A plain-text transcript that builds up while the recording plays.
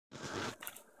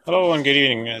Hello and good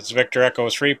evening. It's Victor Echo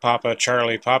 3 Papa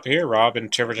Charlie Papa here, Rob in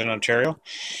Tiverton, Ontario.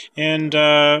 And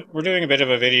we're doing a bit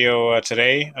of a video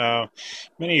today.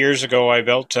 Many years ago I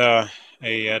built a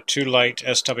 2-light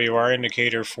SWR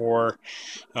indicator for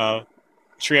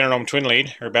 300 ohm twin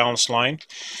lead or balanced line.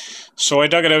 So I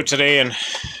dug it out today and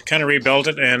kind of rebuilt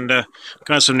it and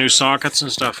got some new sockets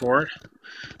and stuff for it.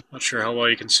 Not sure how well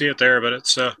you can see it there, but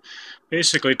it's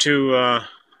basically two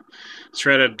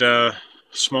threaded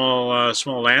small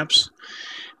lamps,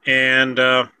 and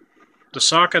the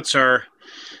sockets are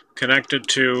connected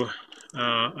to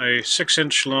a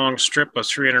 6-inch long strip of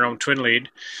 300 ohm twin lead.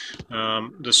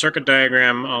 The circuit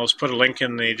diagram, I'll put a link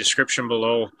in the description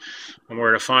below on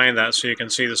where to find that so you can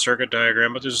see the circuit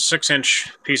diagram, but there's a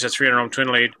 6-inch piece of 300 ohm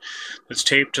twin lead that's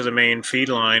taped to the main feed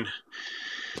line.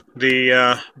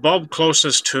 The bulb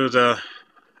closest to the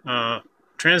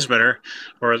transmitter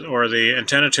or the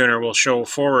antenna tuner will show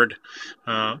forward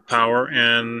power,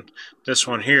 and this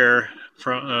one here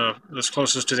that's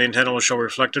closest to the antenna will show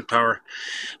reflected power.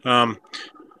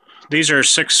 These are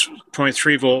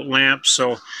 6.3 volt lamps,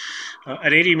 so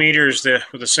at 80 meters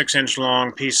with a 6-inch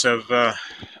long piece of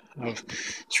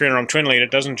 300 ohm twin lead,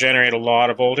 it doesn't generate a lot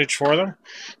of voltage for them.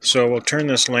 So we'll turn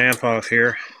this lamp off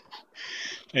here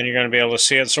and you're going to be able to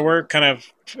see it. So we're kind of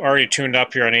already tuned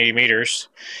up here on 80 meters.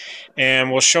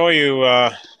 And we'll show you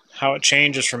how it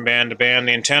changes from band to band.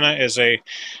 The antenna is a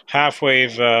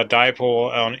half-wave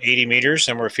dipole on 80 meters,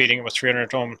 and we're feeding it with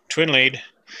 300 ohm twin lead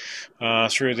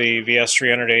through the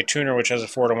VS300A tuner, which has a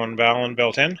 4-to-1 balun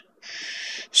built in.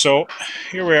 So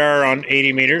here we are on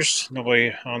 80 meters,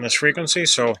 nobody on this frequency,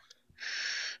 so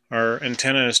our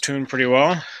antenna is tuned pretty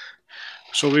well.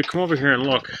 So we come over here and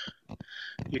look.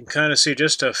 You can kind of see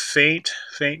just a faint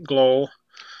glow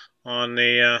on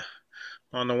the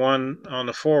one on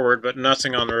the forward, but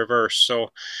nothing on the reverse.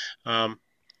 So I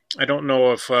don't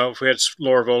know if we had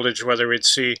lower voltage, whether we'd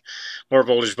see lower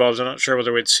voltage bulbs. I'm not sure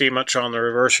whether we'd see much on the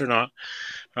reverse or not.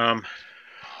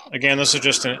 Again, this is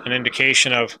just an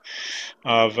indication of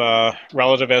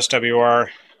relative SWR,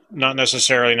 not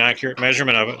necessarily an accurate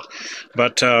measurement of it,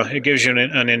 but it gives you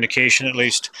an indication at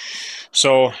least.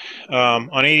 So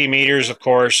on 80 meters, of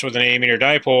course, with an 80 meter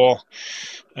dipole,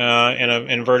 in an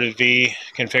inverted V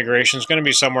configuration, is going to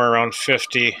be somewhere around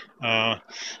 50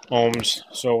 ohms.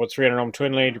 So with 300 ohm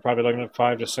twin lead, you're probably looking at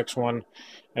 5 to 6.1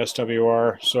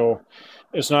 SWR. So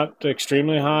it's not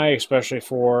extremely high, especially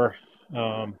for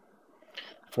a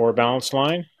balanced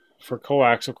line. For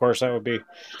coax, of course, that'd be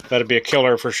a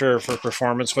killer for sure for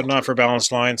performance, but not for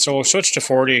balanced line. So we'll switch to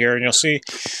 40 here, and you'll see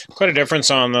quite a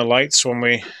difference on the lights when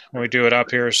we do it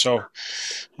up here. So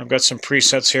I've got some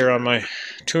presets here on my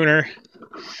tuner.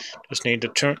 Just need to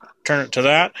turn it to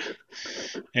that,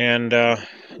 and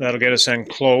that'll get us in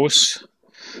close.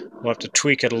 We'll have to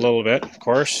tweak it a little bit, of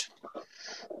course.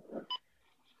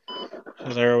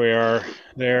 So there we are.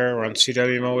 There, we're on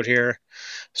CW mode here.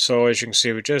 So as you can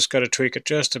see, we just got to tweak it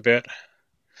just a bit,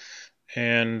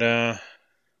 and it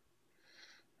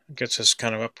gets us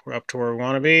kind of up to where we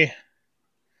want to be.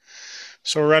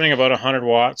 So we're running about 100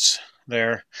 watts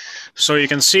there. So you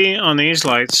can see on these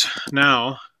lights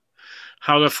now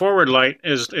how the forward light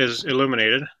is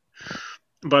illuminated,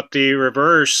 but the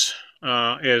reverse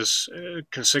is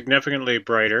significantly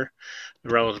brighter,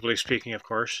 relatively speaking, of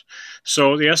course.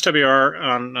 So the SWR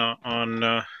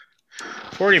on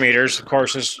 40 meters, of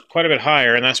course, is quite a bit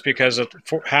higher, and that's because a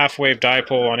half-wave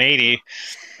dipole on 80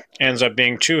 ends up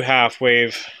being 2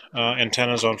 half-wave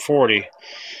antennas on 40.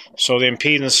 So the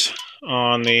impedance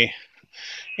on the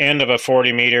end of a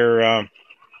 40 meter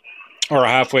or a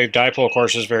half-wave dipole, of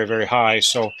course, is very high.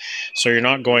 So you're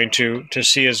not going to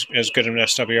see as good an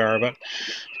SWR. But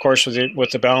of course,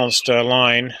 with the balanced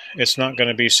line, it's not going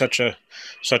to be such a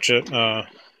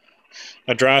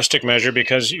drastic measure,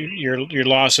 because your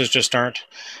losses just aren't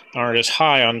as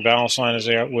high on balanced line as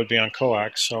they would be on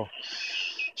coax. So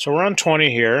we're on 20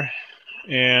 here,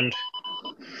 and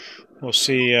we'll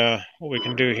see what we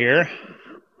can do here.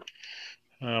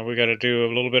 We got to do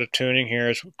a little bit of tuning here,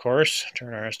 of course.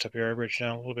 Turn our SWR bridge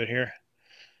down a little bit here.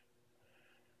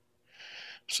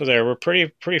 So there, we're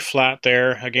pretty flat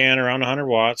there. Again, around 100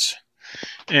 watts,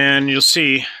 and you'll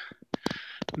see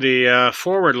the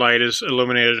forward light is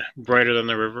illuminated brighter than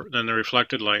the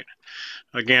reflected light.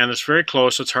 Again, it's very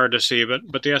close. It's hard to see, but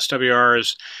the SWR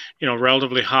is,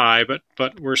 relatively high,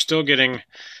 but we're still getting,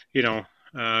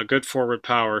 good forward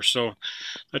power. So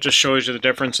that just shows you the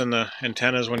difference in the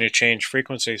antennas when you change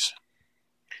frequencies.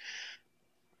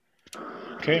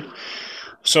 Okay,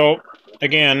 so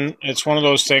again, it's one of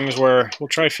those things where we'll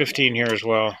try 15 here as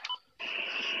well.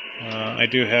 I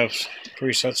do have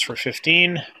presets for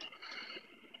 15.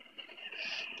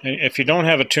 if you don't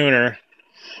have a tuner,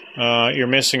 you're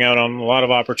missing out on a lot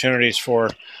of opportunities for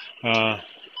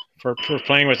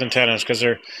playing with antennas, because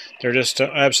they're just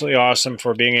absolutely awesome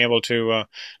for being able to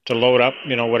load up,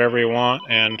 you know, whatever you want,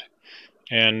 and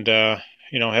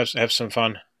you know, have some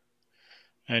fun.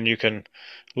 And you can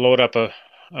load up a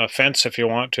fence if you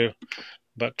want to,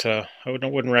 but I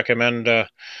wouldn't recommend that,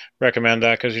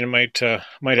 because you might have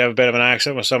a bit of an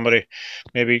accident with somebody,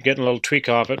 maybe getting a little tweak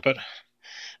off it. But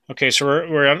okay, so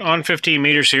we're on 15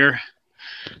 meters here,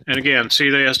 and again, see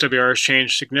the SWR has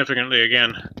changed significantly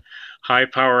again. High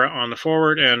power on the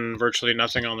forward and virtually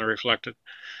nothing on the reflected.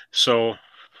 So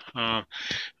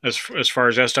as far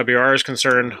as SWR is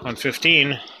concerned, on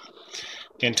 15,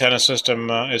 the antenna system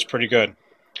is pretty good.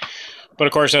 But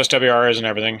of course, SWR isn't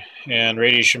everything, and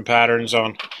radiation patterns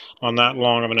on that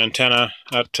long of an antenna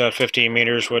at 15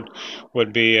 meters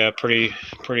would be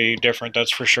pretty different,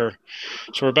 that's for sure.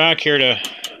 So we're back here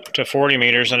to 40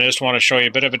 meters, and I just want to show you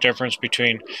a bit of a difference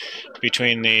between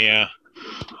the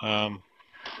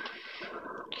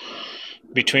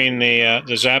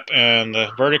ZEP and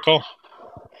the vertical.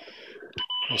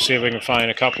 We'll see if we can find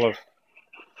a couple of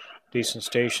decent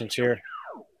stations here.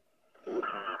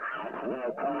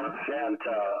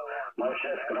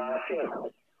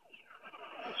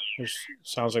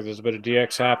 Sounds like there's a bit of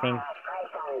DX happening.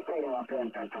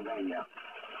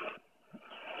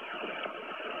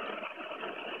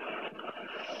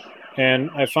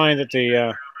 And I find that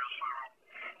the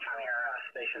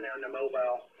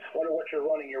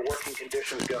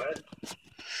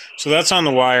so that's on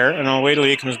the wire, and I'll wait till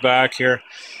he comes back here.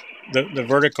 The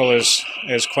vertical is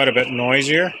quite a bit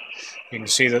noisier. You can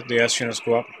see that the S units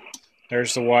go up.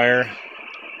 There's the wire.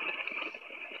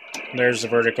 There's the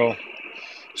vertical.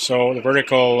 So the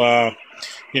vertical,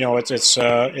 you know,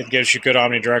 it gives you good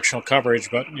omnidirectional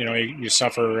coverage, but you know, you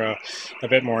suffer a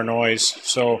bit more noise.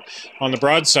 So on the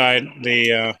broadside,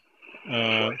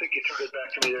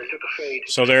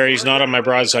 so there, he's not on my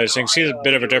broadside, so you can see a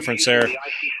bit of a difference there.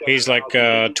 He's like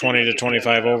 20 to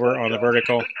 25 over on the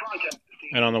vertical,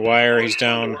 and on the wire he's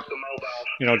down,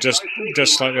 you know, just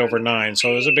slightly over 9.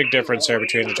 So there's a big difference there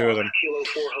between the two of them,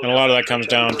 and a lot of that comes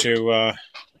down to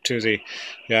the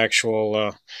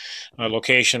actual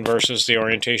location versus the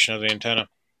orientation of the antenna.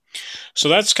 So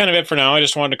that's kind of it for now. I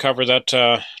just wanted to cover that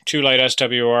 2-light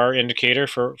SWR indicator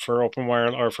for open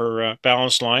wire, or for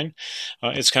balanced line.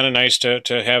 It's kind of nice to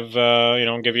have, you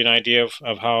know, give you an idea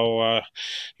of how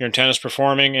your antenna is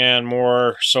performing, and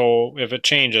more so if it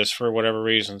changes for whatever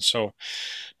reason. So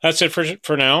that's it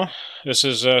for now. This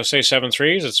is Say 7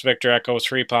 Threes. It's Victor Echo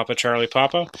 3 Papa Charlie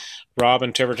Papa, Rob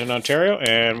in Tiverton, Ontario,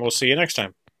 and we'll see you next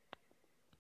time.